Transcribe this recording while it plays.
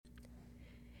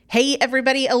Hey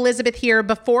everybody, Elizabeth here.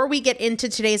 Before we get into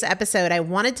today's episode, I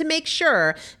wanted to make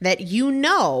sure that you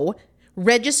know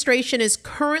registration is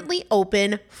currently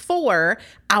open for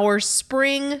our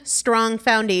Spring Strong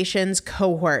Foundations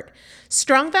cohort.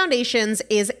 Strong Foundations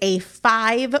is a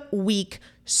 5-week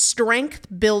strength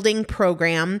building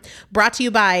program brought to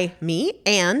you by me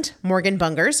and Morgan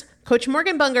Bungers. Coach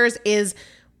Morgan Bungers is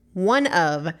one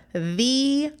of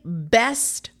the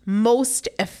best, most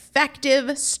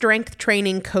effective strength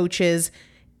training coaches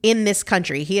in this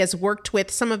country. He has worked with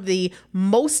some of the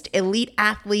most elite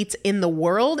athletes in the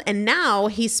world, and now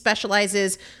he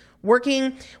specializes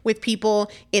working with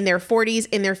people in their 40s,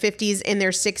 in their 50s, in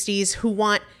their 60s who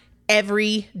want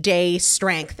everyday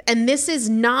strength. And this is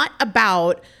not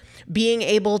about being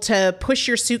able to push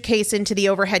your suitcase into the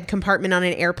overhead compartment on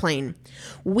an airplane.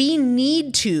 We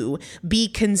need to be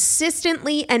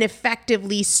consistently and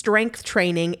effectively strength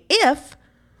training if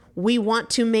we want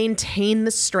to maintain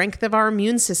the strength of our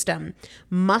immune system.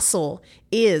 Muscle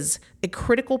is a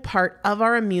critical part of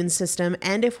our immune system,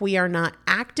 and if we are not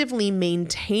actively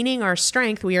maintaining our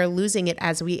strength, we are losing it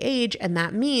as we age, and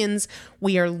that means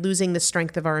we are losing the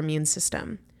strength of our immune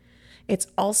system. It's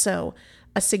also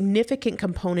a significant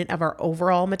component of our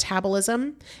overall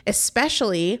metabolism,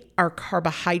 especially our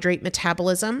carbohydrate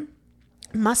metabolism.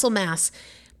 Muscle mass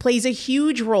plays a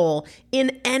huge role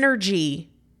in energy,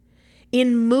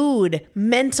 in mood,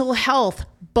 mental health,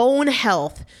 bone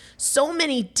health, so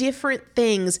many different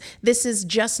things. This is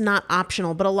just not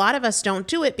optional, but a lot of us don't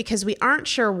do it because we aren't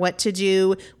sure what to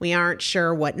do. We aren't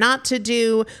sure what not to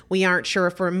do. We aren't sure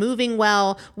if we're moving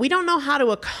well. We don't know how to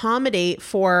accommodate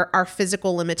for our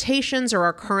physical limitations or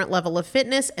our current level of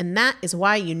fitness, and that is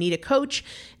why you need a coach,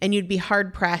 and you'd be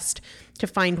hard-pressed to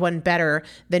find one better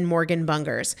than Morgan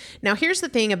Bungers. Now, here's the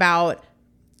thing about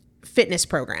fitness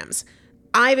programs.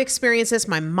 I've experienced this.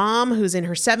 My mom, who's in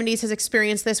her 70s, has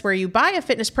experienced this, where you buy a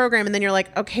fitness program and then you're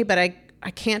like, okay, but I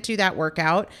can't do that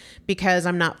workout because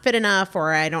I'm not fit enough,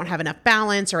 or I don't have enough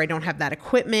balance, or I don't have that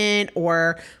equipment,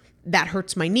 or that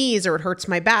hurts my knees, or it hurts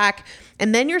my back.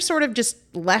 And then you're sort of just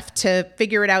left to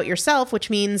figure it out yourself, which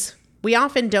means we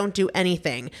often don't do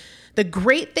anything. The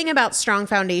great thing about Strong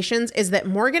Foundations is that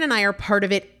Morgan and I are part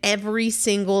of it every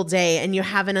single day, and you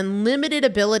have an unlimited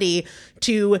ability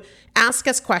to ask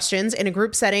us questions in a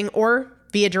group setting or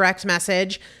via direct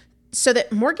message so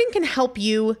that Morgan can help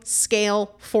you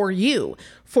scale for you,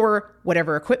 for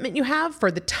whatever equipment you have, for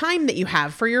the time that you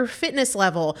have, for your fitness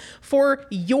level, for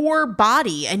your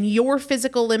body and your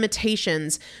physical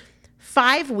limitations.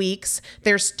 5 weeks,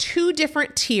 there's 2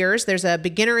 different tiers. There's a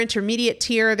beginner intermediate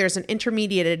tier. There's an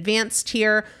intermediate advanced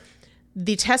tier.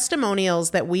 The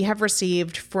testimonials that we have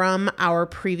received from our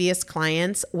previous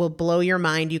clients will blow your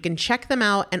mind. You can check them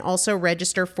out and also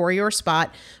register for your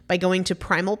spot by going to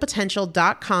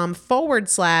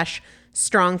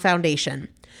primalpotential.com/strong foundation.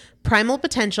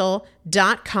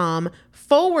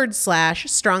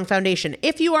 primalpotential.com/strong foundation.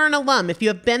 If you are an alum, if you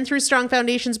have been through Strong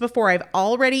Foundations before, I've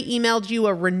already emailed you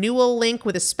a renewal link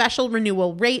with a special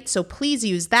renewal rate, so please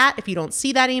use that. If you don't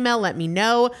see that email, let me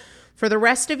know. For the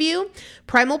rest of you,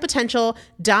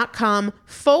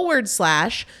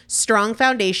 primalpotential.com/strong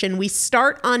foundation. We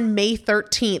start on May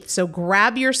 13th, so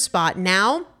grab your spot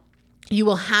now. You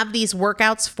will have these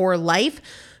workouts for life.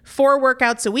 4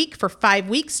 workouts a week for 5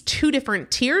 weeks, 2 different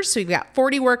tiers. So you've got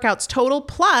 40 workouts total.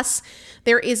 Plus,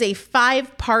 there is a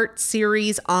 5-part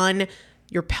series on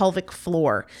your pelvic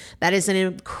floor. That is an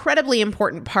incredibly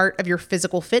important part of your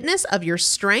physical fitness, of your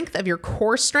strength, of your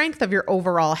core strength, of your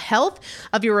overall health,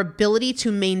 of your ability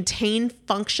to maintain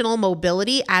functional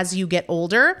mobility as you get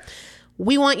older.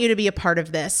 We want you to be a part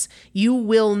of this. You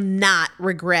will not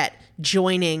regret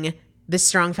joining the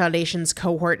Strong Foundations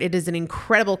cohort. It is an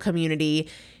incredible community.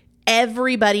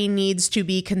 Everybody needs to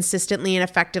be consistently and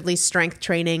effectively strength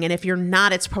training. And if you're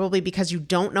not, it's probably because you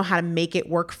don't know how to make it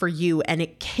work for you. And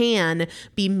it can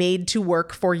be made to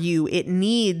work for you. It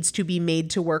needs to be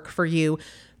made to work for you.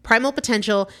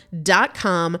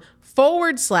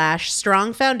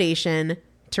 primalpotential.com/strong foundation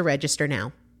to register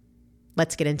now.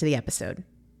 Let's get into the episode.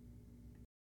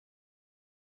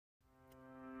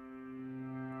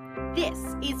 This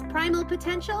is Primal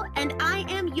Potential, and I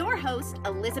am your host,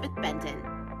 Elizabeth Benton.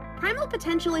 Primal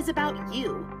Potential is about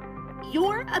you.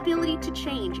 Your ability to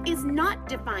change is not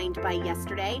defined by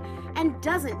yesterday and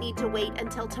doesn't need to wait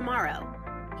until tomorrow.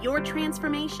 Your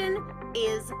transformation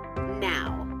is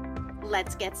now.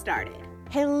 Let's get started.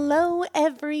 Hello,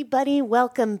 everybody.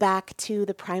 Welcome back to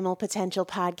the Primal Potential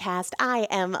Podcast. I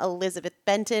am Elizabeth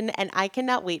Benton, and I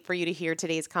cannot wait for you to hear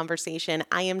today's conversation.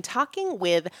 I am talking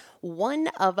with one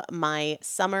of my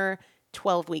summer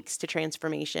 12 Weeks to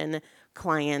Transformation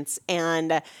clients,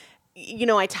 and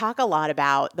I talk a lot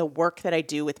about the work that I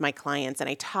do with my clients, and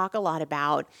I talk a lot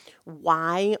about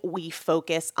why we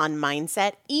focus on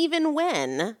mindset, even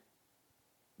when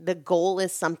the goal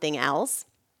is something else.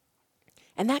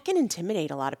 And that can intimidate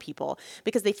a lot of people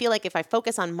because they feel like if I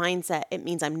focus on mindset, it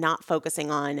means I'm not focusing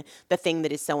on the thing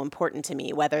that is so important to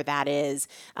me, whether that is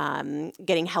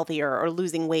getting healthier or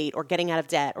losing weight or getting out of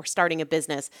debt or starting a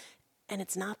business. And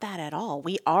it's not that at all.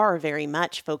 We are very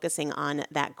much focusing on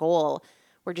that goal.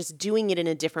 We're just doing it in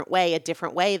a different way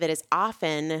that is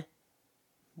often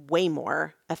way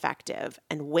more effective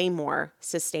and way more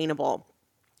sustainable.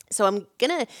 So I'm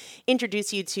going to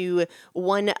introduce you to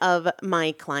one of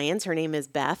my clients. Her name is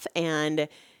Beth, and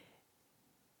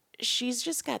she's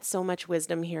just got so much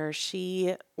wisdom here.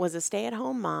 She was a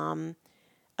stay-at-home mom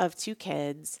of 2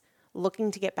 kids,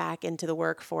 looking to get back into the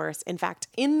workforce. In fact,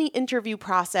 in the interview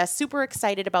process, super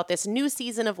excited about this new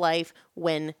season of life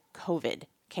when COVID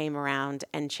came around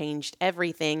and changed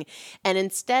everything. And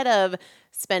instead of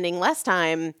spending less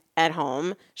time at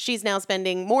home, she's now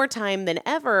spending more time than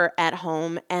ever at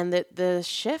home. And the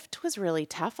shift was really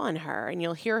tough on her. And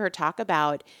you'll hear her talk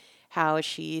about how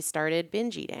she started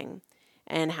binge eating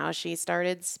and how she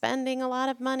started spending a lot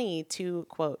of money to,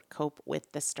 quote, cope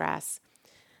with the stress.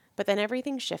 But then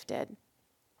everything shifted.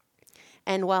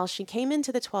 And while she came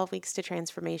into the 12 weeks to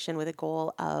transformation with a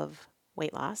goal of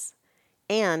weight loss,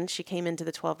 and she came into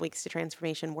the 12 weeks to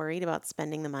transformation worried about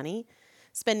spending the money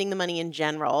in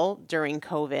general during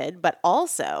COVID, but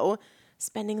also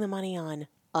spending the money on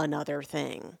another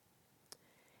thing.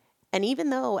 And even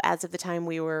though as of the time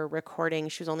we were recording,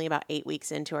 she was only about 8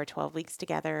 weeks into our 12 weeks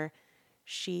together,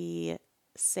 she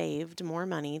saved more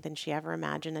money than she ever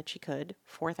imagined that she could,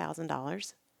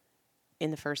 $4,000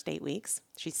 in the first 8 weeks.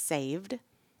 She saved.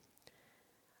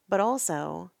 But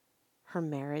also, her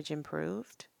marriage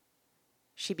improved.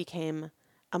 She became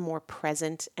a more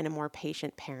present and a more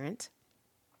patient parent.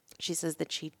 She says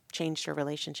that she changed her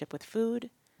relationship with food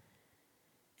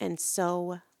and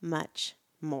so much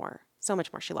more. So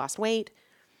much more. She lost weight.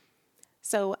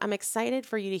 So I'm excited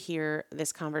for you to hear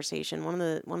this conversation. One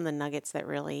of the nuggets that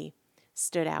really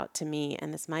stood out to me,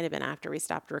 and this might have been after we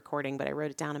stopped recording, but I wrote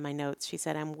it down in my notes. She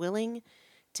said, "I'm willing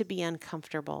to be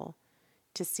uncomfortable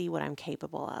to see what I'm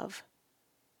capable of."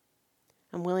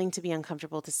 I'm willing to be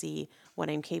uncomfortable to see what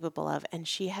I'm capable of. And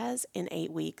she has, in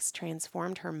 8 weeks,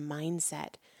 transformed her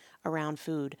mindset around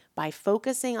food by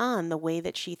focusing on the way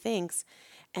that she thinks.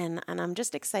 And I'm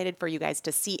just excited for you guys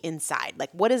to see inside. Like,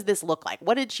 what does this look like?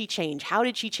 What did she change? How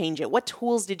did she change it? What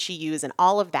tools did she use? And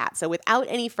all of that. So without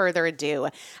any further ado,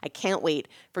 I can't wait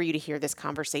for you to hear this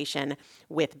conversation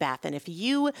with Beth. And if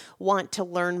you want to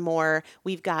learn more,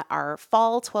 we've got our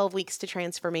fall 12 weeks to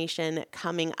transformation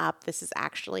coming up. This is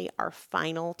actually our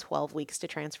final 12 weeks to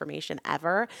transformation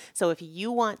ever. So if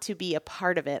you want to be a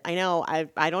part of it, I know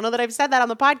I don't know that I've said that on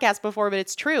the podcast before, but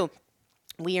it's true.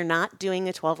 We are not doing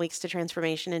the 12 weeks to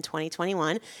transformation in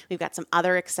 2021. We've got some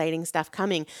other exciting stuff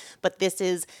coming, but this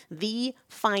is the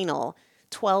final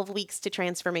 12 weeks to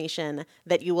transformation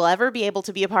that you will ever be able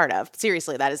to be a part of.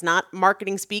 Seriously, that is not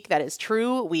marketing speak. That is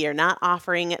true. We are not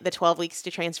offering the 12 weeks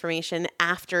to transformation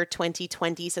after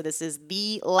 2020. So this is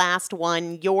the last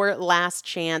one, your last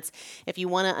chance. If you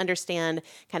want to understand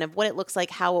kind of what it looks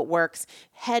like, how it works,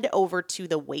 head over to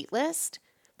the waitlist,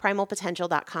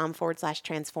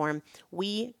 primalpotential.com/transform.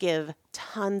 We give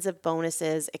tons of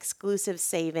bonuses, exclusive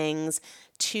savings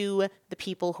to the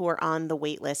people who are on the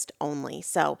wait list only.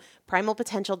 So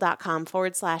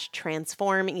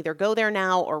primalpotential.com/transform. Either go there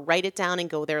now or write it down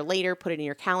and go there later. Put it in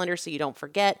your calendar so you don't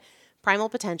forget.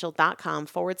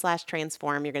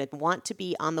 primalpotential.com/transform. You're going to want to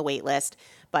be on the wait list.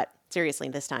 But seriously,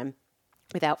 this time,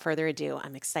 without further ado,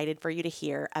 I'm excited for you to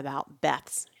hear about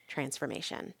Beth's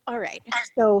transformation. All right.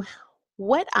 So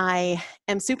what I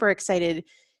am super excited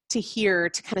to hear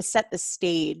to kind of set the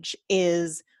stage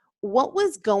is what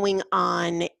was going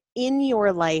on in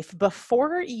your life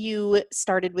before you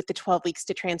started with the 12 weeks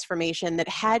to transformation that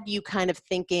had you kind of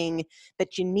thinking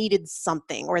that you needed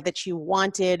something or that you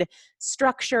wanted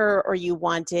structure or you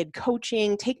wanted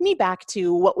coaching. Take me back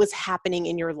to what was happening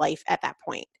in your life at that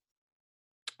point.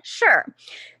 Sure.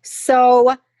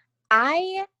 So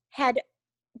I had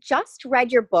just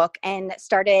read your book and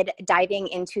started diving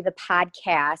into the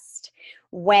podcast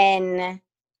when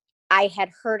I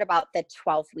had heard about the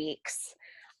 12 weeks.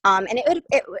 And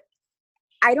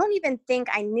I don't even think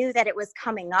I knew that it was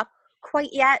coming up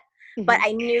quite yet, but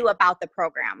I knew about the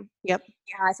program. Yep.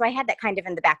 So I had that kind of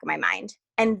in the back of my mind.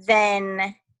 And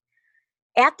then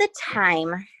at the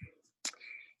time,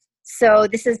 so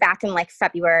this is back in like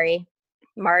February,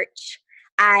 March,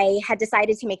 I had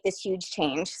decided to make this huge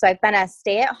change. So I've been a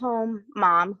stay-at-home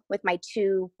mom with my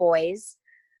 2 boys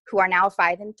who are now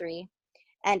 5 and 3.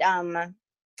 And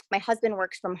my husband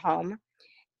works from home.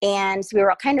 And so we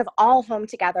were kind of all home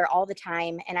together all the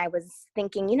time. And I was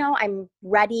thinking, I'm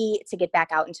ready to get back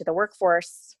out into the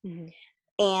workforce.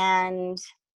 Mm-hmm. And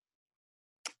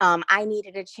I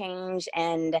needed a change.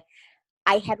 And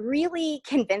I had really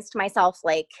convinced myself,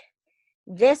 like,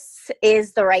 this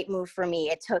is the right move for me.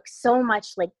 It took so much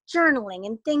like journaling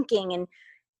and thinking and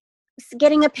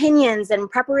getting opinions and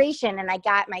preparation. And I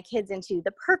got my kids into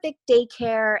the perfect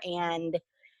daycare, and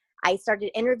I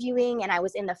started interviewing, and I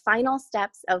was in the final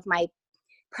steps of my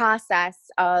process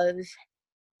of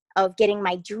getting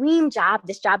my dream job,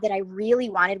 this job that I really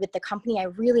wanted with the company I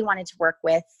really wanted to work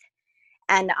with.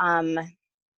 And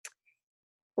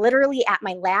literally at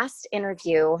my last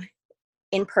interview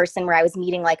in person, where I was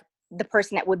meeting like the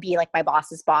person that would be like my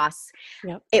boss's boss,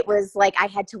 Yep. it was like I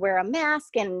had to wear a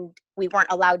mask, and we weren't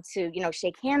allowed to,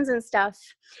 shake hands and stuff.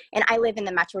 And I live in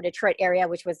the Metro Detroit area,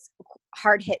 which was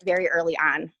hard hit very early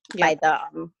on by the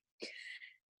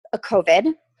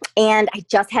COVID. And I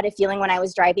just had a feeling when I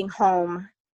was driving home,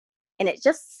 and it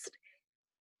just,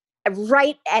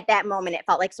 right at that moment, it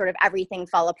felt like sort of everything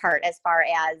fell apart, as far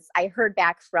as I heard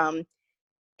back from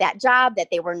that job that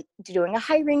they were doing a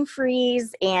hiring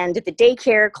freeze, and the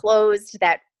daycare closed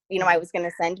that, I was going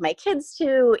to send my kids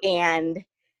to. And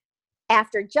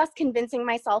after just convincing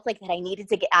myself like that I needed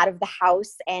to get out of the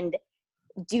house and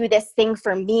do this thing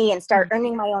for me and start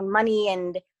earning my own money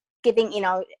and giving,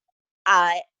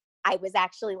 I was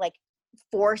actually like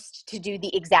forced to do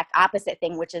the exact opposite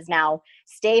thing, which is now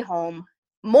stay home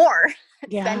more,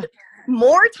 spend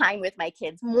more time with my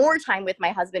kids, more time with my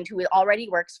husband, who already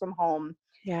works from home.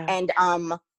 Yeah. And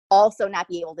also not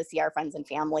be able to see our friends and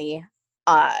family.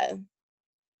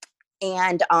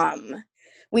 And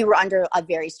we were under a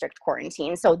very strict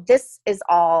quarantine. So this is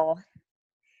all,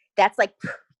 that's like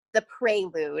the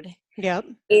prelude. Yep.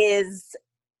 Is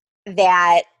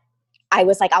that I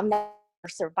was like, I'll never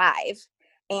survive.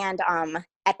 And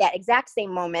at that exact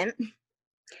same moment,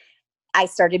 I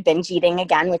started binge eating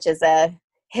again, which is a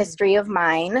history of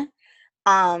mine.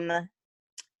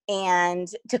 And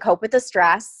to cope with the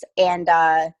stress. And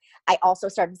I also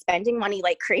started spending money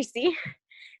like crazy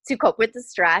to cope with the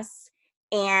stress.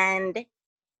 And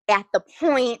at the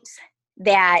point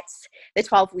that the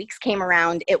 12 weeks came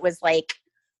around, it was like,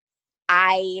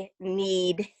 I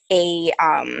need a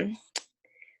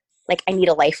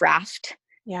life raft.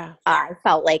 Yeah. I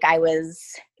felt like I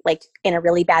was like in a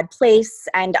really bad place.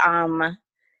 And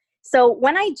so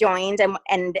when I joined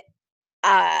and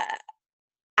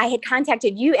I had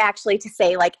contacted you actually to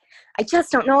say, like, I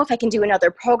just don't know if I can do another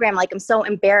program. Like, I'm so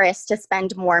embarrassed to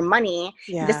spend more money.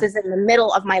 Yeah. This is in the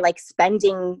middle of my like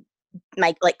spending,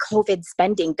 my like COVID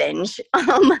spending binge,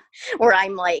 where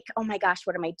I'm like, oh my gosh,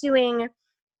 what am I doing?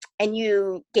 And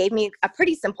you gave me a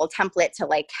pretty simple template to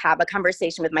like have a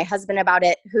conversation with my husband about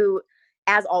it, who,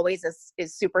 as always,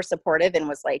 is super supportive and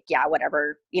was like, yeah,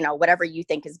 whatever, whatever you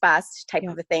think is best type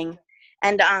of a thing.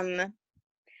 And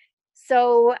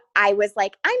so I was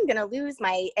like, I'm going to lose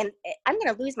my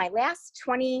last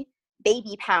 20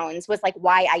 baby pounds, was like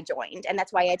why I joined. And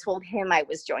that's why I told him I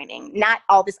was joining, not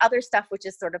all this other stuff, which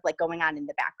is sort of like going on in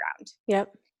the background.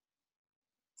 Yep.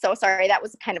 So sorry, that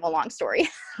was kind of a long story.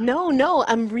 No,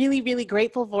 I'm really, really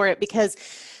grateful for it, because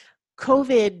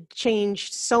COVID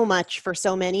changed so much for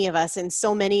so many of us. And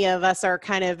so many of us are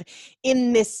kind of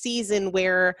in this season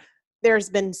where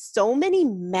there's been so many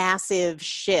massive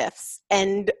shifts,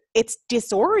 and it's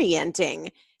disorienting.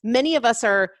 Many of us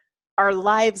our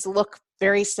lives look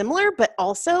very similar, but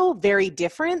also very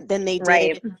different than they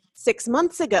did 6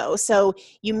 months ago. So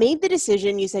you made the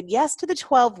decision, you said yes to the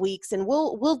 12 weeks, and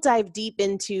we'll dive deep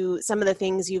into some of the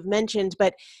things you've mentioned,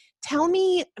 but tell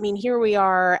me, I mean, here we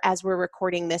are as we're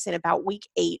recording this in about week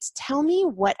 8. Tell me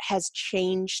what has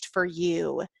changed for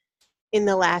you in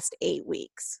the last 8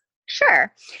 weeks.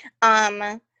 Sure.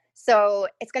 So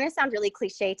it's going to sound really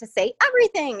cliche to say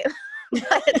everything,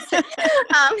 but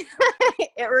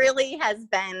it really has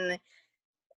been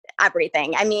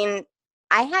everything. I mean,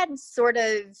 I had sort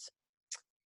of,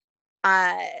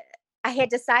 I had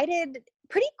decided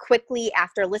pretty quickly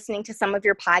after listening to some of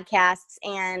your podcasts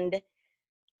and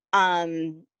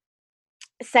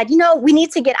said, we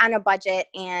need to get on a budget,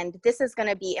 and this is going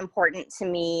to be important to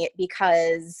me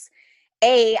because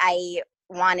I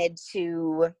wasn't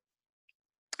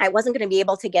going to be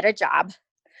able to get a job.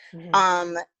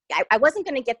 Mm-hmm. I wasn't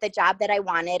going to get the job that I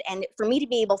wanted. And for me to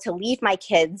be able to leave my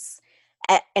kids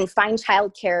and find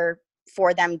childcare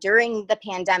for them during the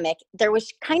pandemic, there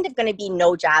was kind of going to be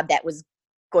no job that was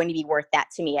going to be worth that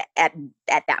to me at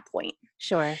that point.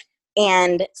 Sure.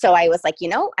 And so I was like,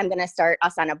 I'm going to start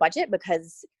us on a budget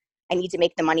because I need to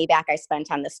make the money back I spent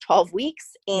on this 12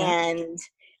 weeks and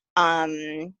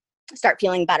start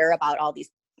feeling better about all these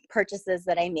purchases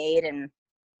that I made. And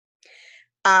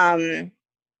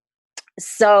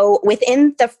so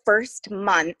within the first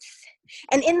month,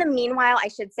 and in the meanwhile, I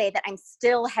should say that I'm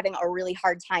still having a really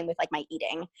hard time with like my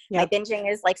eating. My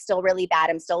binging is like still really bad.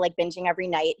 I'm still like binging every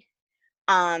night.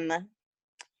 But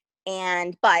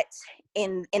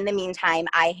in the meantime,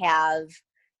 I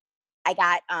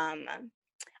got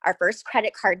our first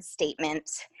credit card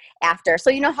statement after. So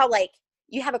you know how like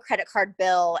you have a credit card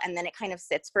bill and then it kind of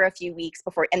sits for a few weeks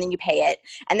before, and then you pay it.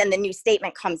 And then the new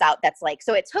statement comes out. That's like,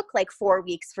 so it took like 4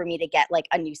 weeks for me to get like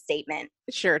a new statement.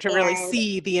 Sure. To really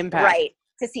see the impact. Right.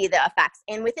 To see the effects.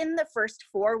 And within the first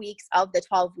 4 weeks of the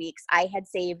 12 weeks, I had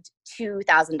saved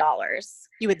 $2,000.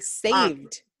 You had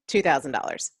saved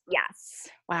 $2,000. Yes.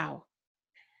 Wow.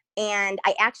 And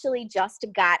I actually just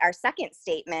got our second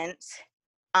statement.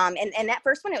 And that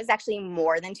first one, it was actually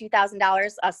more than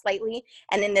 $2,000, slightly.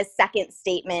 And in this second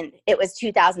statement, it was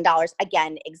 $2,000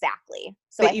 again, exactly.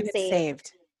 So that you had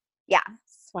saved. Yes.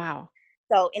 Wow.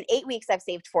 So in 8 weeks, I've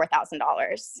saved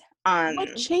 $4,000.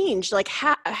 What changed? Like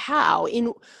how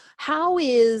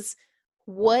is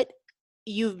what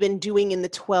you've been doing in the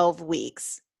 12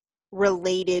 weeks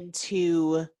related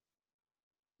to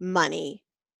money?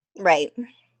 Right.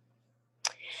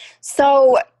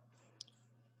 So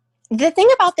the thing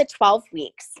about the 12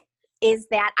 weeks is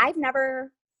that I've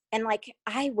never, and like,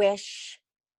 I wish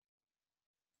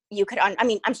you could,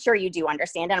 I'm sure you do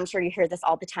understand, and I'm sure you hear this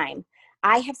all the time.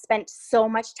 I have spent so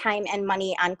much time and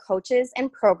money on coaches and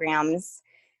programs.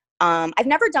 I've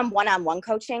never done one-on-one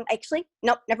coaching. Actually,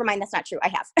 nope, never mind. That's not true. I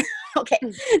have. Okay.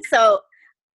 So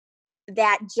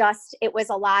it was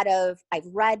a lot of, I've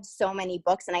read so many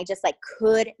books and I just like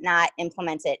could not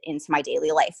implement it into my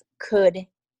daily life. Could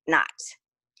not.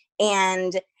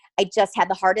 And I just had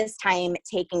the hardest time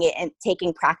taking it and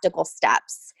taking practical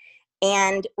steps.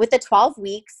 And with the 12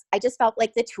 weeks, I just felt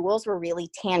like the tools were really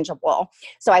tangible.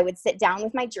 So I would sit down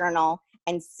with my journal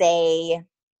and say,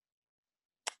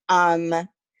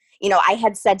 I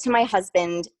had said to my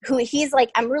husband, who he's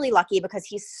like, I'm really lucky because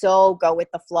he's so go with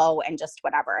the flow and just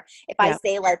whatever. If I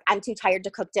say like, I'm too tired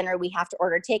to cook dinner, we have to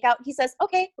order takeout, he says,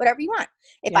 okay, whatever you want.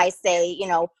 If I say,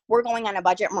 we're going on a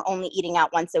budget and we're only eating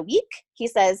out once a week, he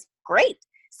says, great.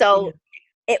 So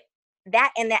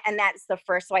that's the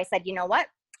first. So I said, you know what?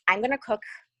 I'm going to cook.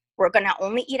 We're going to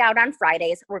only eat out on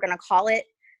Fridays. We're going to call it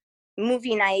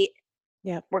movie night.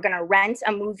 Yep. We're going to rent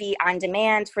a movie on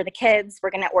demand for the kids.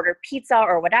 We're going to order pizza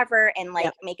or whatever and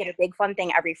make it a big fun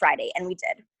thing every Friday. And we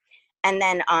did. And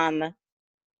then,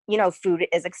 food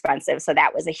is expensive. So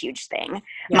that was a huge thing.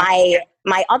 Yep.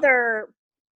 My other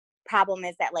problem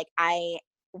is that like I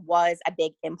was a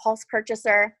big impulse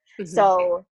purchaser. Mm-hmm.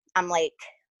 So I'm like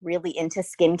really into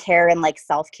skincare and like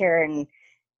self-care and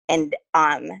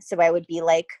so I would be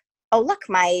like, oh, look,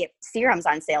 my serum's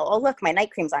on sale. Oh, look, my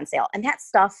night cream's on sale. And that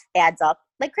stuff adds up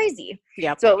like crazy.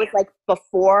 Yeah. So it was like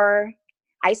before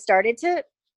I started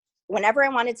whenever I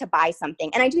wanted to buy something,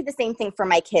 and I do the same thing for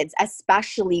my kids,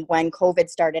 especially when COVID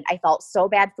started, I felt so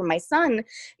bad for my son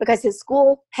because his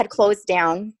school had closed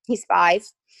down. He's 5.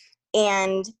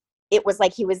 And it was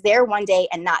like he was there one day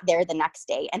and not there the next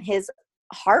day. And his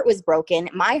heart was broken.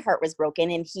 My heart was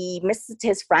broken, and he missed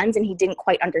his friends and he didn't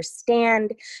quite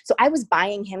understand. So I was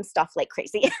buying him stuff like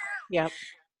crazy. Yeah.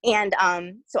 And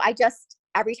so I just,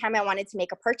 every time I wanted to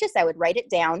make a purchase, I would write it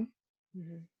down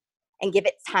and give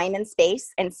it time and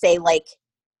space and say like,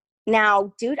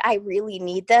 now, dude, I really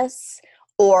need this?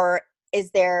 Or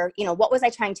is there, what was I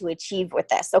trying to achieve with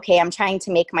this? Okay, I'm trying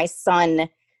to make my son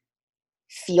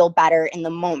feel better in the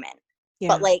moment. Yeah.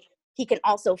 But like, he can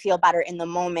also feel better in the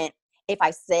moment if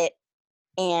I sit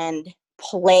and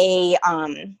play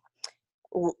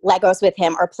Legos with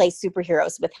him or play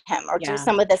superheroes with him or do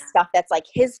some of this stuff that's like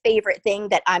his favorite thing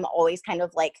that I'm always kind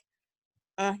of like,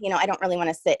 I don't really want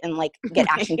to sit and like get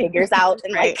action figures out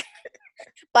and like,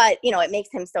 but it makes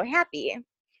him so happy.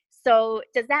 So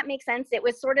does that make sense? It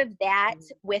was sort of that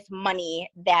with money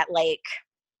that like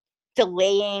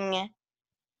delaying,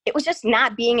 it was just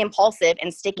not being impulsive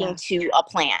and sticking to a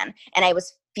plan. And I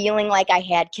was feeling like I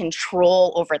had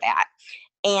control over that.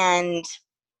 And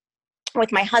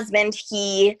with my husband,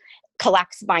 he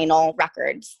collects vinyl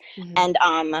records and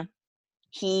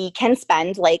he can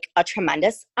spend like a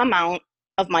tremendous amount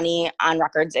of money on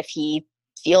records if he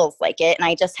feels like it. And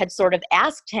I just had sort of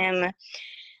asked him,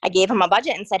 I gave him a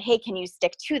budget and said, hey, can you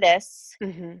stick to this?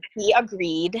 He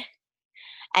agreed.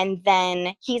 And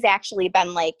then he's actually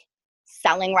been like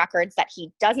selling records that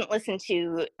he doesn't listen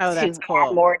to Oh, that's to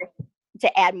cool.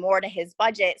 add more to his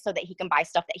budget so that he can buy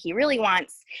stuff that he really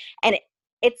wants. And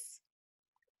it's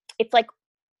like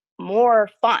more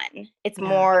fun. It's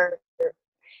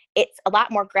a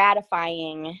lot more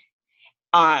gratifying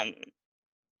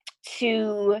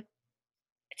to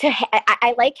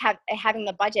I like having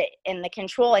the budget and the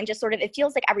control, and just sort of, it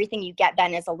feels like everything you get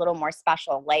then is a little more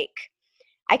special. Like,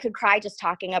 I could cry just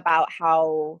talking about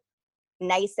how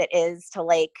nice it is to,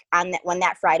 like, when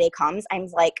that Friday comes, I'm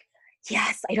like,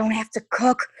 yes, I don't have to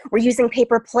cook. We're using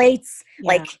paper plates. Yeah.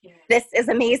 Like, this is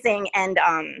amazing. And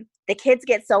the kids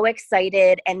get so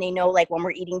excited, and they know, like, when we're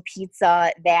eating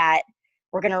pizza that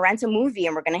we're going to rent a movie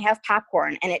and we're going to have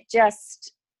popcorn. And it's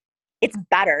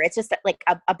better. It's just like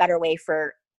a better way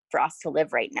for us to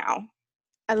live right now.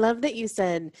 I love that you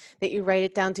said that you write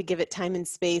it down to give it time and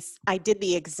space. I did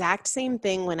the exact same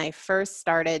thing when I first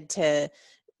started to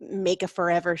make a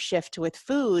forever shift with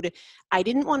food. I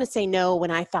didn't want to say no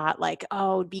when I thought, like,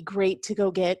 oh, it'd be great to go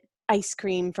get ice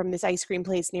cream from this ice cream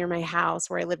place near my house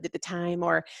where I lived at the time,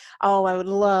 or, oh, I would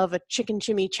love a chicken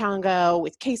chimichanga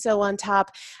with queso on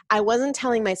top. I wasn't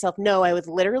telling myself no. I would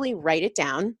literally write it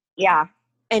down. Yeah.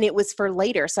 And it was for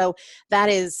later. So that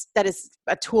is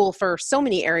a tool for so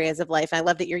many areas of life. I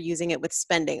love that you're using it with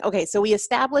spending. Okay, so we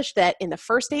established that in the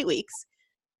first 8 weeks,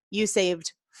 you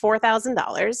saved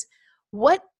 $4,000.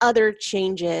 What other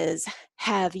changes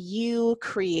have you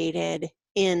created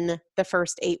in the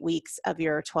first 8 weeks of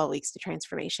your 12 weeks to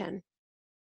transformation?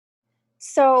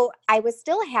 So I was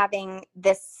still having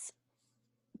this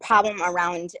problem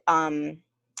around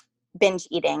binge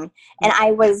eating, and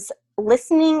I was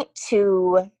listening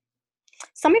to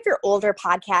some of your older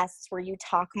podcasts where you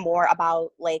talk more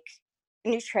about, like,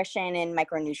 nutrition and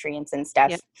micronutrients and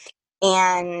stuff. Yep.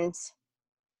 And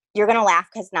you're going to laugh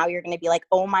because now you're going to be like,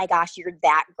 oh my gosh, you're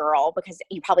that girl, because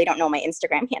you probably don't know my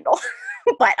Instagram handle.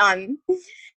 But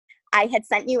I had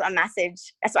sent you a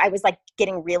message. So I was, like,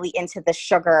 getting really into the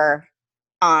sugar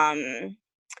and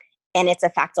its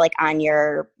effect, like, on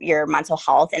your mental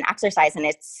health, and exercise and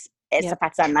its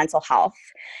effects on mental health.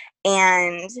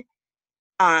 And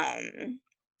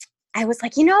I was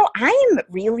like, I'm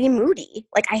really moody.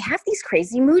 Like, I have these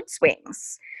crazy mood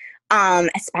swings,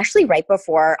 especially right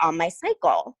before my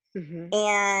cycle. Mm-hmm.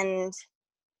 And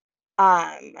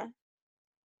I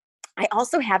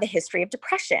also have a history of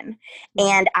depression,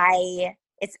 and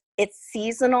it's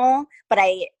seasonal, but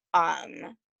I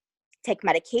take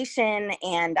medication,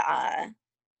 and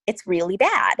it's really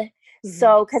bad. Mm-hmm.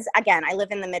 So, because again, I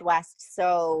live in the Midwest,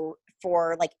 so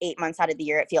for like 8 months out of the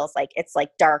year, it feels like it's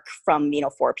like dark from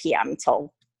 4 p.m.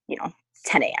 till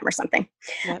 10 a.m. or something.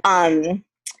 Yep.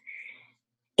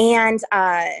 And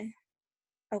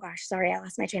oh gosh, sorry, I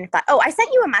lost my train of thought. Oh, I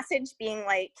sent you a message being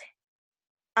like,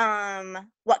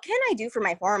 what can I do for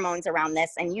my hormones around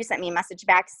this? And you sent me a message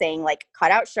back saying, like, cut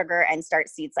out sugar and start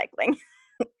seed cycling.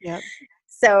 Yep.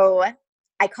 So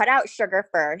I cut out sugar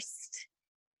first,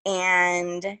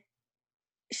 and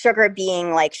sugar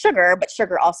being like sugar, but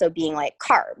sugar also being like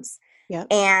carbs. Yeah.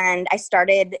 And I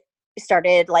started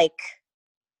like,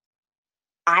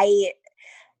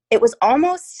 it was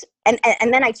almost, and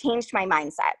then I changed my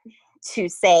mindset to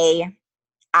say,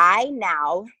 I'm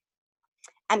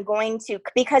going to,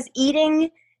 because eating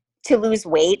to lose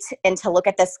weight and to look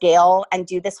at the scale and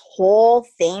do this whole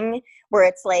thing where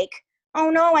it's like, oh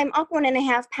no, I'm up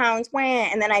 1.5 pounds,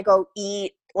 and then I go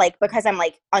eat, like, because I'm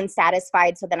like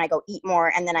unsatisfied. So then I go eat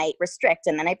more, and then I restrict,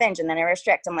 and then I binge, and then I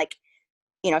restrict. I'm like,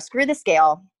 screw the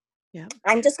scale. Yeah.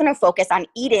 I'm just going to focus on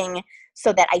eating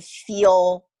so that I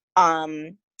feel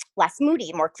less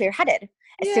moody, more clear-headed.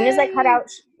 As soon as I cut out,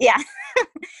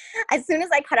 as soon as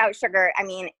I cut out sugar, I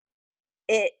mean,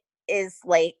 it is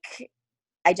like,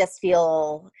 I just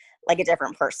feel like a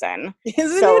different person.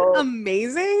 Isn't it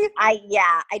amazing? And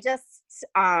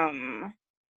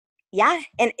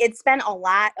it's been a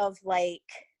lot of like,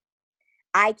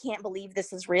 I can't believe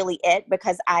this is really it,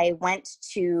 because I went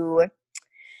to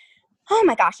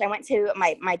my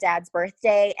dad's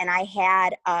birthday, and I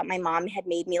had, my mom had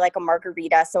made me like a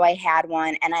margarita. So I had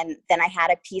one, and then I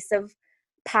had a piece of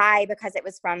pie because it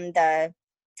was from the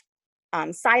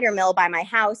cider mill by my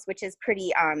house, which is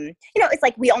pretty, it's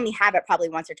like we only have it probably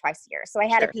once or twice a year. So I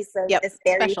had a piece of this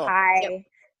berry pie. Yep.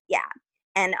 Yeah.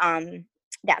 And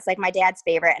that's like my dad's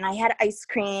favorite. And I had ice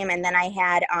cream, and then I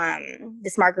had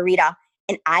this margarita,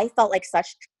 and I felt like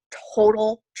such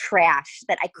total trash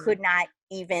that I could not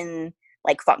even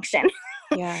like function.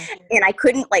 Yeah. And I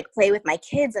couldn't like play with my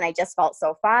kids, and I just felt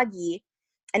so foggy.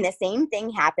 And the same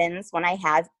thing happens when I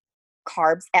have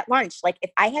carbs at lunch. Like,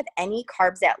 if I have any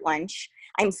carbs at lunch,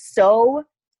 I'm so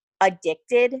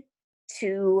addicted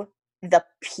to the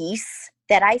peace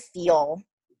that I feel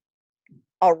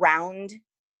around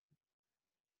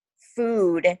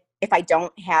food if I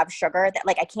don't have sugar, that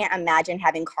like I can't imagine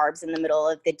having carbs in the middle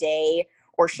of the day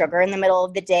or sugar in the middle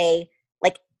of the day,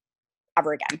 like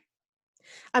ever again.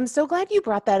 I'm so glad you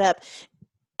brought that up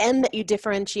and that you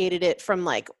differentiated it from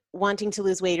like wanting to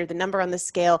lose weight or the number on the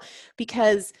scale,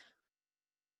 because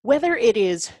whether it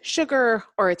is sugar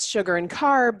or it's sugar and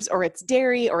carbs or it's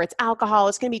dairy or it's alcohol,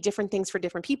 it's going to be different things for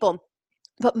different people.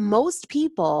 But most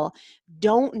people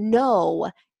don't know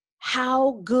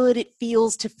how good it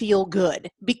feels to feel good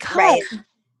because Right.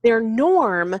 their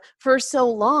norm for so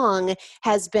long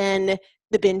has been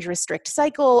the binge restrict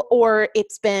cycle, or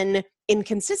it's been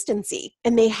inconsistency.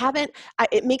 And they haven't,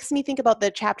 it makes me think about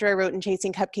the chapter I wrote in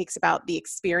Chasing Cupcakes about the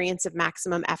experience of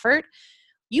maximum effort.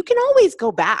 You can always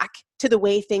go back to the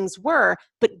way things were,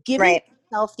 but giving Right.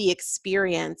 yourself the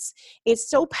experience is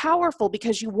so powerful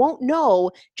because you won't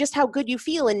know just how good you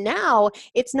feel. And now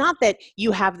it's not that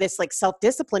you have this like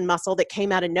self-discipline muscle that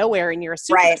came out of nowhere and you're a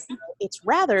super. Right. It's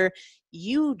rather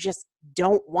you just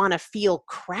don't want to feel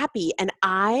crappy. And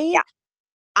I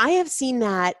have seen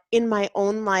that in my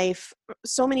own life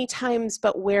so many times,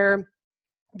 but where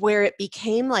it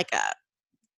became like a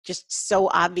just so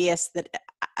obvious that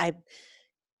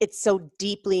it's so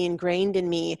deeply ingrained in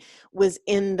me was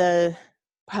in the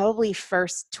probably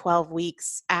first 12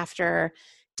 weeks after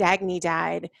Dagny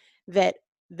died, that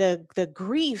the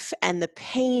grief and the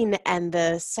pain and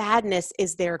the sadness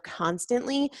is there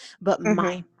constantly, but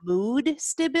my mood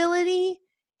stability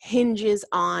hinges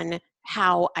on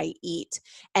how I eat.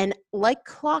 And like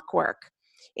clockwork,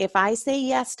 if I say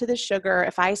yes to the sugar,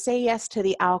 if I say yes to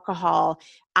the alcohol,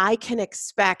 I can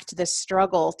expect the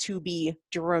struggle to be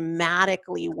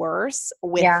dramatically worse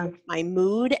with my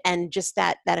mood and just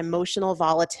that emotional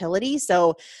volatility.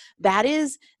 So that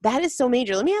is so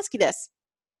major. Let me ask you this.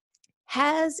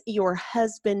 Has your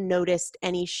husband noticed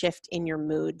any shift in your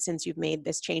mood since you've made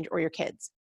this change, or your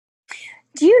kids?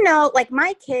 Do you know, like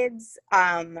my kids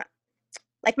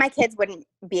wouldn't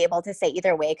be able to say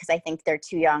either way because I think they're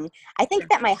too young. I think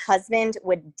that my husband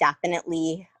would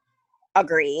definitely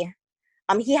agree.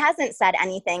 He hasn't said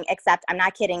anything except, I'm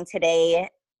not kidding, today,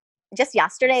 just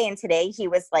yesterday and today, he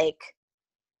was like,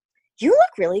 you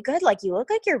look really good. Like, you look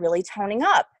like you're really toning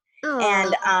up. Aww.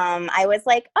 And I was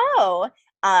like, oh,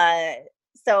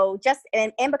 so just,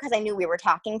 and because I knew we were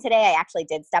talking today, I actually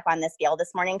did step on the scale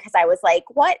this morning because I was like,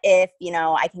 what if,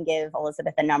 I can give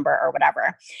Elizabeth a number or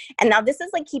whatever. And now this is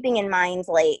like keeping in mind,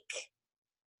 like,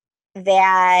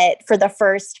 that for the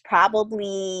first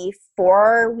probably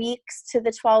 4 weeks to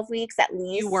the 12 weeks at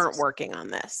least. You weren't working on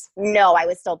this. No, I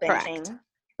was still binging. Correct.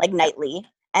 Like nightly.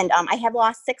 And I have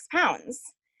lost 6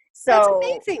 pounds. So that's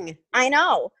amazing. I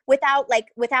know. Without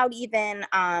even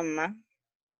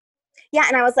yeah,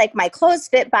 and I was like, my clothes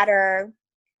fit better,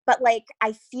 but like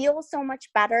I feel so much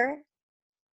better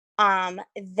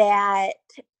that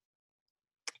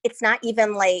it's not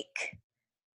even like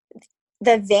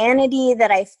the vanity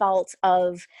that I felt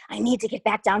of, I need to get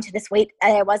back down to this weight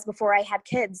that I was before I had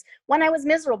kids, when I was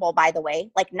miserable, by the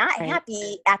way, like not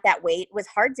happy at that weight, was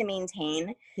hard to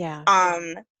maintain. Yeah.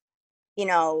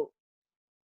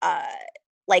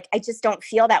 Like I just don't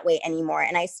feel that way anymore.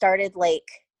 And I started like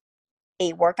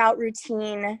a workout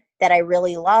routine that I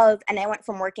really love. And I went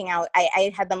from working out,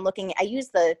 I have been looking, I use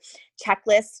the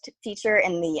checklist feature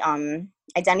in the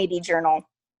Identity Journal.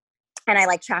 And I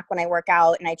like track when I work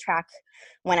out, and I track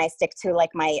when I stick to like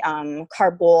my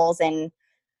carb goals. And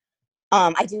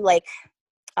I do like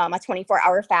a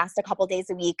 24-hour fast a couple days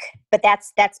a week, but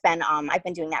that's been, I've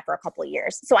been doing that for a couple of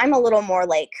years. So I'm a little more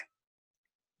like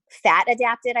fat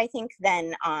adapted, I think,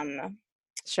 than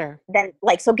sure. Then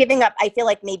like, so giving up, I feel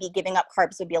like maybe giving up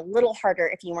carbs would be a little harder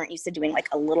if you weren't used to doing like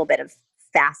a little bit of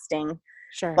fasting.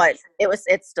 Sure. But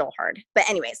it's still hard. But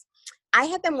anyways, I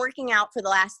have been working out for the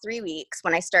last 3 weeks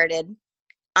when I started,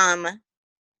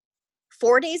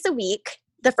 4 days a week,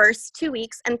 the first 2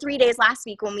 weeks, and 3 days last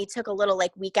week when we took a little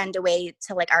like weekend away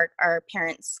to like our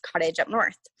parents' cottage up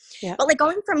north. Yeah. But like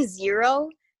going from 0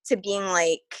 to being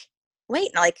like,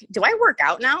 wait, like, do I work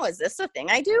out now? Is this a thing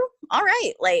I do? All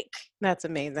right. Like, that's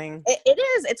amazing. It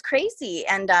is. It's crazy.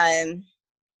 And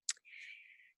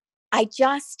I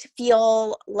just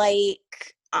feel like,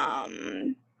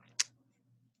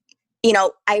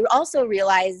 I also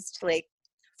realized, like,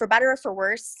 for better or for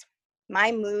worse,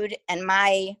 my mood and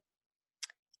my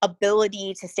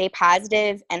ability to stay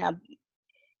positive, and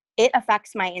it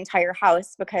affects my entire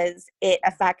house because it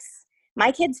affects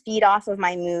my kids feed off of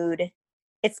my mood.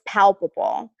 It's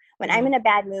palpable. When I'm in a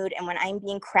bad mood and when I'm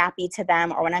being crappy to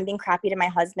them, or when I'm being crappy to my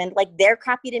husband, like they're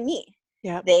crappy to me.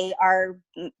 Yeah.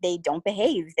 They don't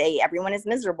behave. Everyone is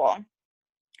miserable.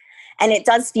 And it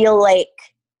does feel like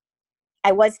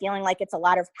I was feeling like it's a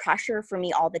lot of pressure for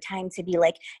me all the time to be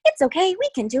like, it's okay, we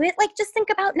can do it. Like, just think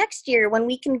about next year when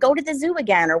we can go to the zoo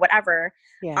again or whatever.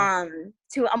 Yeah.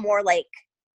 To a more like,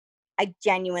 I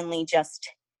genuinely just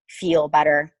feel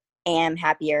better, am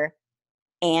happier,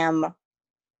 am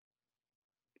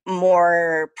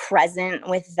more present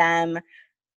with them.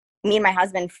 Me and my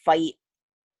husband fight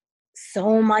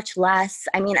so much less.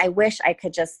 I mean, I wish I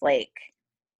could just like,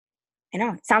 I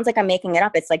know it sounds like I'm making it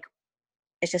up. It's like,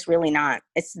 it's just really not.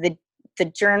 It's the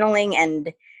journaling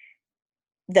and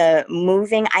the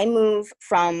moving. I move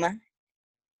from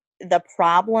the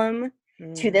problem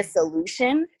to the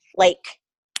solution, like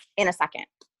in a second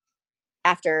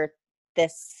after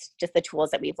this, just the tools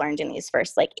that we've learned in these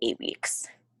first like 8 weeks.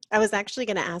 I was actually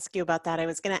going to ask you about that. I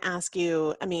was going to ask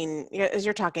you, I mean, as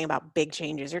you're talking about big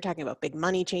changes, you're talking about big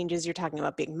money changes, you're talking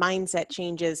about big mindset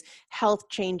changes, health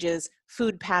changes,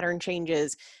 food pattern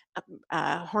changes,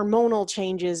 hormonal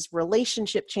changes,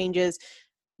 relationship changes.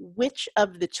 Which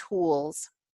of the tools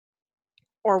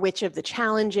or which of the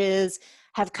challenges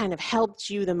have kind of helped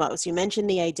you the most? You mentioned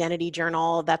the identity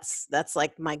journal. That's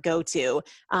like my go-to.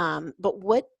 But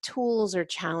what tools or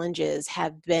challenges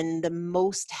have been the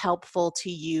most helpful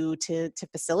to you to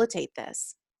facilitate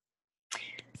this?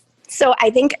 So I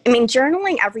think, I mean,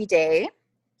 journaling every day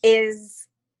is,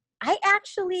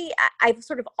 I've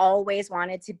sort of always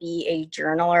wanted to be a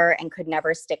journaler and could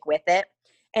never stick with it.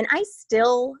 And I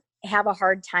still have a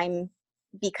hard time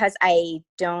because I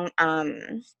don't,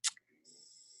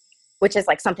 which is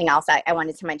like something else I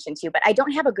wanted to mention too, but I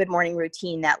don't have a good morning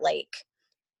routine that like,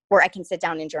 where I can sit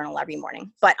down and journal every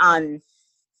morning. But,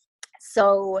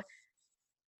 so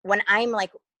when I'm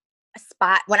like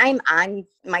when I'm on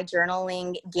my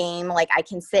journaling game, like I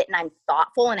can sit and I'm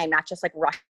thoughtful and I'm not just like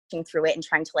rushing through it and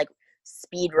trying to like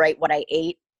speed write what I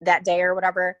ate that day or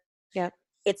whatever. Yeah.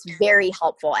 It's very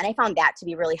helpful. And I found that to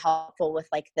be really helpful with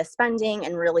like the spending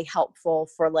and really helpful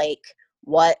for like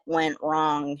what went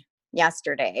wrong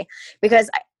yesterday, because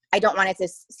I don't want it to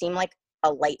seem like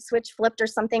a light switch flipped or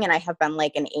something. And I have been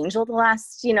like an angel the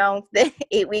last, the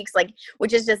 8 weeks, like,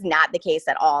 which is just not the case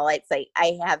at all. It's like,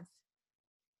 I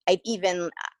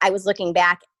was looking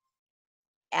back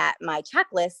at my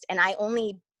checklist and I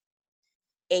only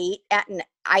ate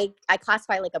I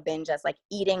classify like a binge as like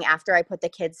eating after I put the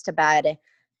kids to bed,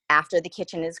 after the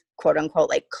kitchen is quote unquote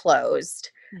like closed,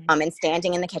 and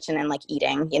standing in the kitchen and like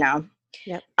eating,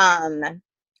 Yep.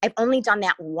 I've only done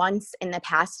that once in the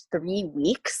past 3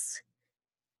 weeks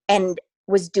and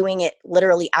was doing it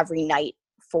literally every night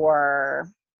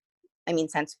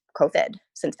since COVID,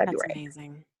 since February. That's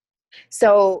amazing.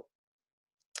 So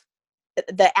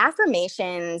the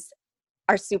affirmations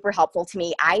are super helpful to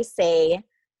me. I say,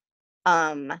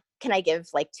 can I give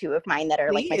like 2 of mine that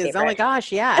are like my favorite? Oh my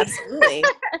gosh. Yeah, absolutely.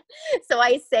 So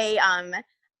I say,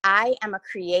 I am a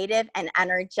creative and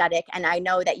energetic, and I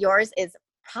know that yours is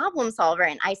problem solver,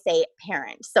 and I say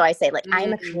parent. So I say like, I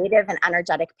am a creative and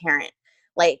energetic parent.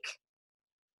 Like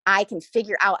I can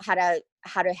figure out how to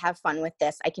have fun with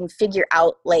this. I can figure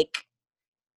out like,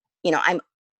 it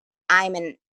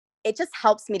just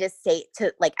helps me to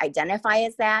like identify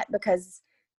as that, because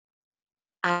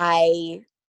I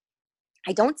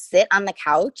don't sit on the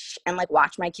couch and like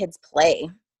watch my kids play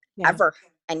ever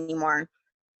anymore.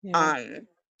 Yeah.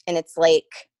 And it's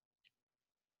like,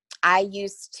 I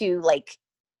used to like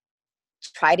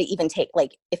try to even take,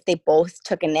 like, if they both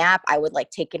took a nap, I would like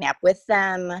take a nap with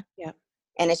them. Yeah.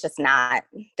 And it's just not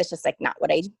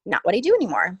what I do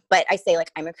anymore. But I say like,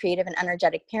 I'm a creative and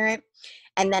energetic parent.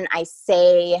 And then I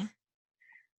say,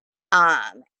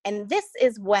 and this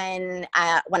is when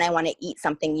I want to eat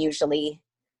something usually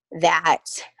that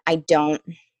I don't,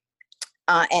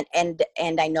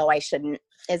 and I know I shouldn't,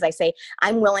 is I say,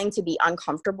 I'm willing to be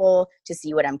uncomfortable to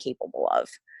see what I'm capable of.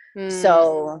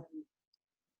 So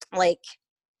like,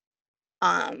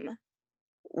 cause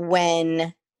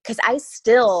I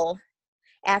still,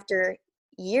 after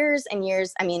years and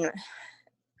years, I mean,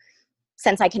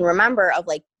 since I can remember, of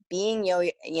like being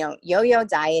yo-yo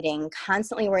dieting,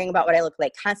 constantly worrying about what I look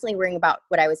like, constantly worrying about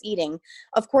what I was eating.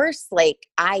 Of course, like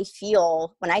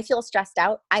when I feel stressed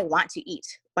out, I want to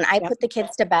eat. When I put the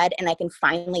kids to bed and I can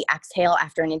finally exhale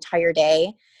after an entire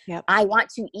day, I want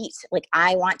to eat. Like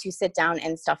I want to sit down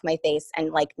and stuff my face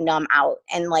and like numb out,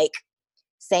 and like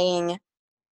saying,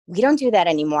 we don't do that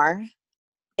anymore.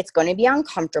 It's going to be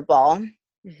uncomfortable,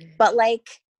 but like,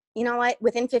 you know what,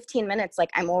 within 15 minutes, like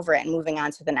I'm over it and moving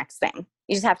on to the next thing,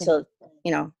 You just have to,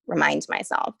 remind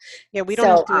myself. Yeah, we don't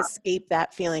So, have to escape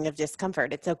that feeling of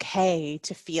discomfort. It's okay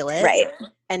to feel it right,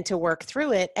 and to work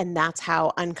through it. And that's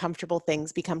how uncomfortable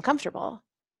things become comfortable.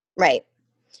 right.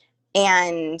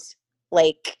 And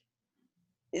like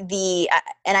and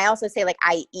I also say, like,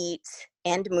 I eat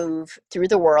and move through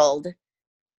the world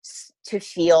to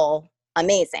feel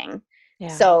amazing. Yeah.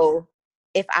 So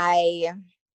if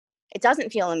it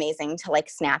doesn't feel amazing to like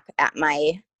snap at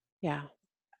my Yeah.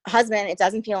 husband, it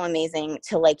doesn't feel amazing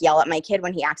to like yell at my kid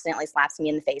when he accidentally slaps me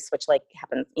in the face, which like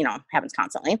happens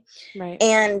constantly. Right.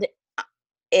 And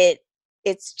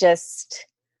it's just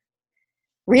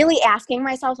really asking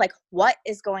myself, like, what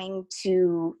is going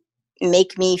to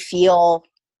make me feel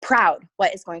proud?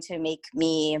 What is going to make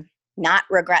me not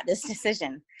regret this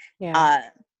decision? Yeah.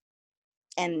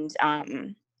 And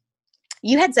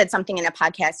you had said something in a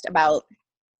podcast about,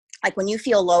 like, when you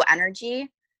feel low energy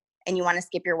and you want to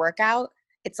skip your workout,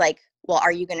 it's like, well,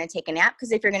 are you going to take a nap?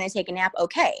 Because if you're going to take a nap,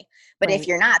 okay. But Right. if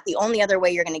you're not, the only other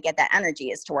way you're going to get that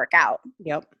energy is to work out.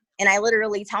 Yep. And I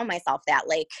literally tell myself that,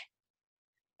 like,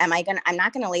 I'm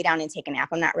not going to lay down and take a nap.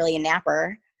 I'm not really a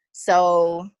napper.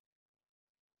 So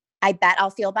I bet I'll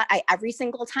feel better. Every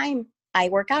single time I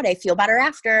work out, I feel better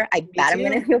after. I bet I'm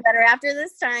going to feel better after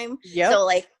this time. Yep. So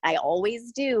like I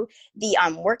always do. The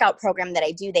workout program that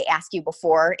I do, they ask you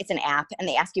before, it's an app, and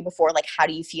they ask you before, like, how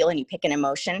do you feel? And you pick an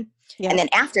emotion. Yep. And then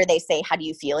after they say, how do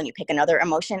you feel? And you pick another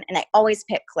emotion. And I always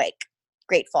pick like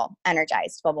grateful,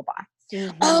 energized, blah, blah, blah.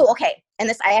 Mm-hmm. Oh, okay.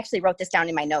 And I actually wrote this down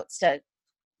in my notes to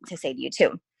say to you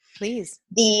too. Please.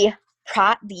 The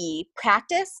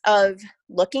practice of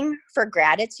looking for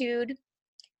gratitude,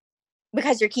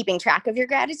 because you're keeping track of your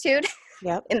gratitude.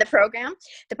 Yep. In the program,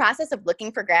 the process of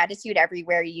looking for gratitude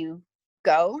everywhere you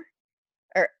go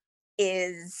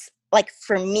is like,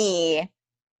 for me,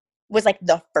 was like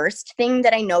the first thing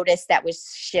that I noticed that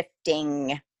was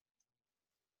shifting.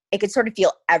 It could sort of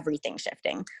feel everything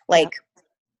shifting. Like,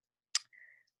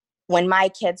 when my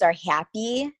kids are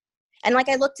happy, and like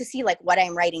I look to see like what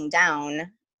I'm writing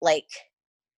down, like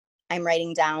I'm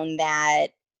writing down that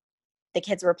the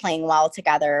kids were playing well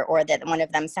together, or that one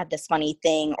of them said this funny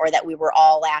thing, or that we were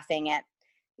all laughing at,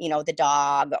 the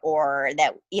dog, or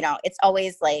that, it's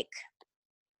always like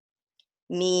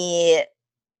me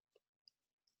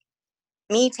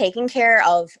taking care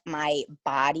of my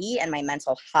body and my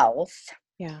mental health.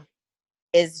 Yeah.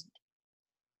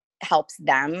 Helps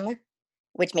them,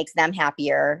 which makes them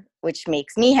happier, which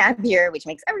makes me happier, which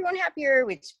makes everyone happier,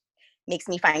 which makes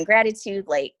me find gratitude,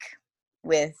 like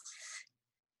with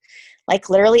like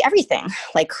literally everything,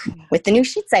 like with the new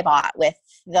sheets I bought, with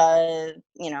the,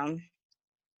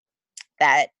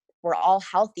 that we're all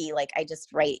healthy. Like I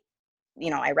just write,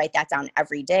 I write that down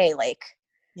every day. Like,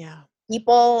 yeah,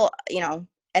 people,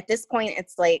 at this point,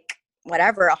 it's like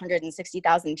whatever,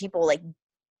 160,000 people like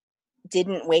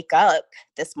didn't wake up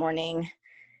this morning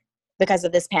because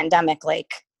of this pandemic.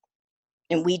 Like,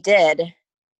 and we did.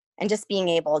 And just being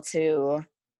able to,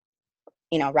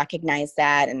 recognize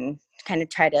that and kind of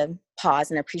try to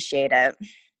pause and appreciate it.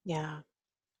 Yeah.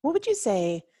 What would you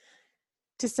say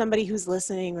to somebody who's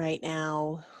listening right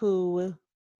now who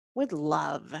would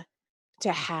love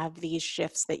to have these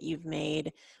shifts that you've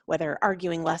made, whether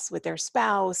arguing less with their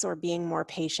spouse, or being more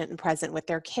patient and present with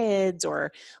their kids,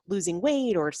 or losing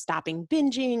weight, or stopping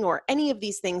binging, or any of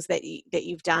these things that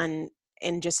you've done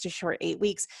in just a short 8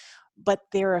 weeks, but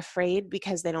they're afraid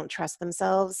because they don't trust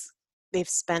themselves? They've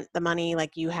spent the money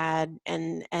like you had,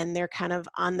 and they're kind of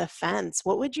on the fence.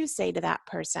 What would you say to that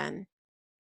person?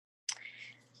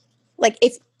 Like,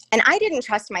 and I didn't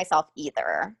trust myself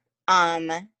either. And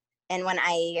when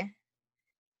I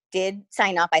did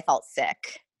sign up, I felt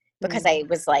sick because I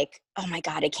was like, oh my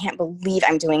God, I can't believe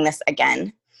I'm doing this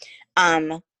again.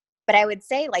 But I would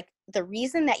say, like, the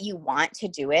reason that you want to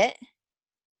do it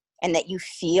and that you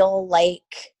feel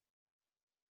like,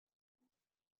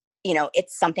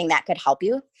 it's something that could help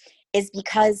you is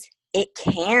because it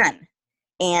can,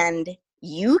 and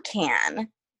you can.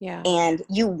 Yeah. And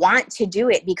you want to do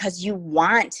it because you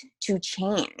want to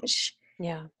change.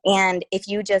 Yeah. And if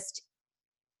you just,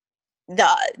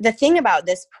 the thing about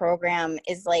this program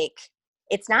is, like,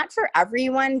 it's not for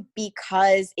everyone,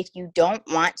 because if you don't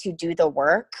want to do the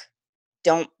work,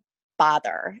 don't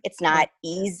bother. It's not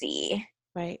easy.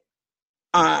 Right.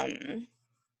 And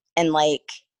like,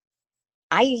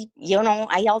 I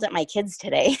yelled at my kids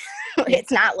today.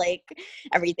 It's not like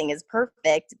everything is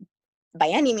perfect by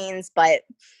any means, but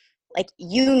like,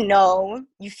 you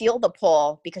feel the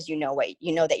pull because you know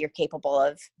that you're capable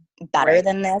of better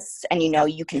than this, and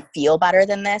you can feel better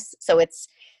than this. So it's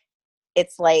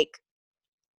like,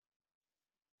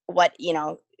 what,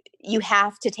 you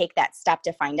have to take that step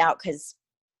to find out, because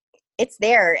it's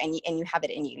there and you have it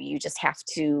in you. You just have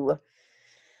to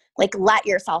like let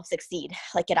yourself succeed,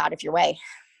 like get out of your way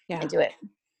and do it.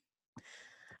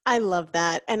 I love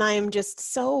that. And I am just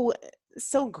so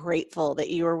grateful that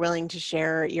you were willing to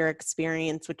share your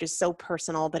experience, which is so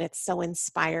personal, but it's so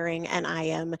inspiring. And I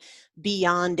am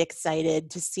beyond excited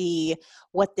to see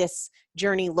what this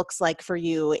journey looks like for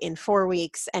you in 4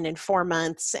 weeks and in 4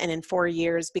 months and in 4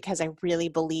 years, because I really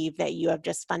believe that you have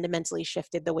just fundamentally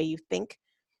shifted the way you think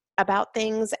about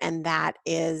things. And that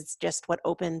is just what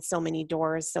opens so many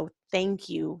doors. So thank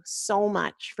you so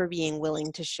much for being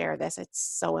willing to share this. It's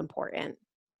so important.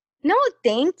 No,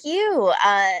 thank you.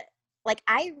 Like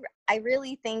I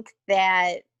really think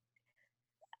that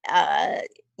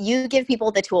you give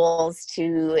people the tools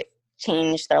to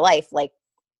change their life, like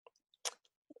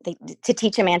to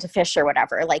teach a man to fish or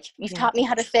whatever. Like you've taught me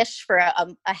how to fish for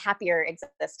a happier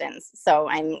existence. So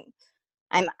I'm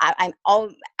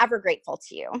ever grateful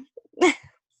to you.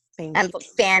 I'm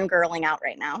fangirling out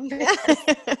right now.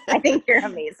 I think you're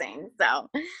amazing. So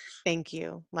thank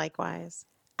you. Likewise.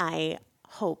 I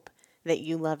hope that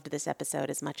you loved this episode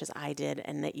as much as I did,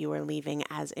 and that you are leaving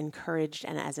as encouraged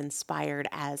and as inspired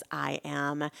as I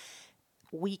am.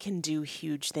 We can do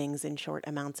huge things in short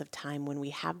amounts of time when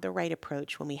we have the right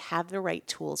approach, when we have the right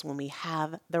tools, when we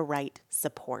have the right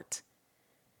support.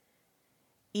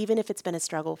 Even if it's been a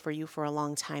struggle for you for a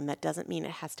long time, that doesn't mean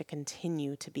it has to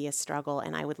continue to be a struggle.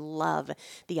 And I would love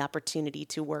the opportunity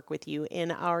to work with you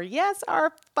in our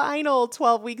final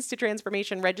 12 weeks to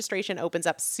transformation. Registration opens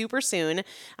up super soon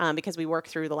because we work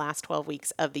through the last 12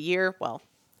 weeks of the year. Well,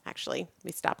 actually,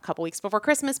 we stop a couple weeks before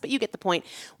Christmas, but you get the point.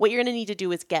 What you're going to need to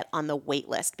do is get on the wait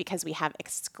list, because we have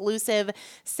exclusive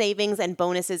savings and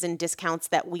bonuses and discounts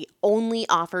that we only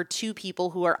offer to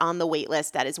people who are on the wait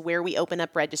list. That is where we open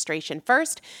up registration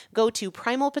first. Go to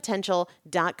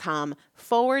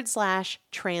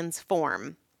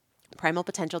primalpotential.com/transform.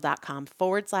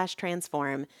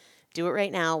 primalpotential.com/transform. Do it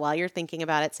right now while you're thinking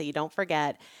about it so you don't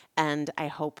forget. And I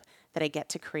hope that I get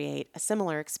to create a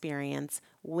similar experience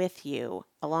with you,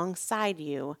 alongside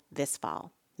you this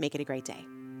fall. Make it a great day.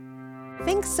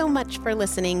 Thanks so much for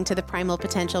listening to the Primal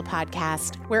Potential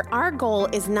Podcast, where our goal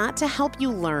is not to help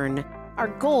you learn. Our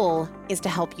goal is to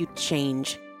help you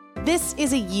change. This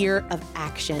is a year of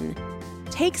action.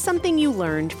 Take something you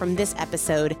learned from this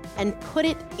episode and put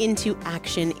it into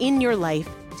action in your life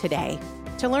today.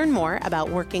 To learn more about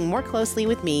working more closely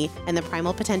with me and the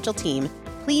Primal Potential team,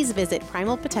 please visit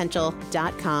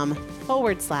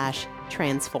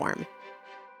primalpotential.com/transform.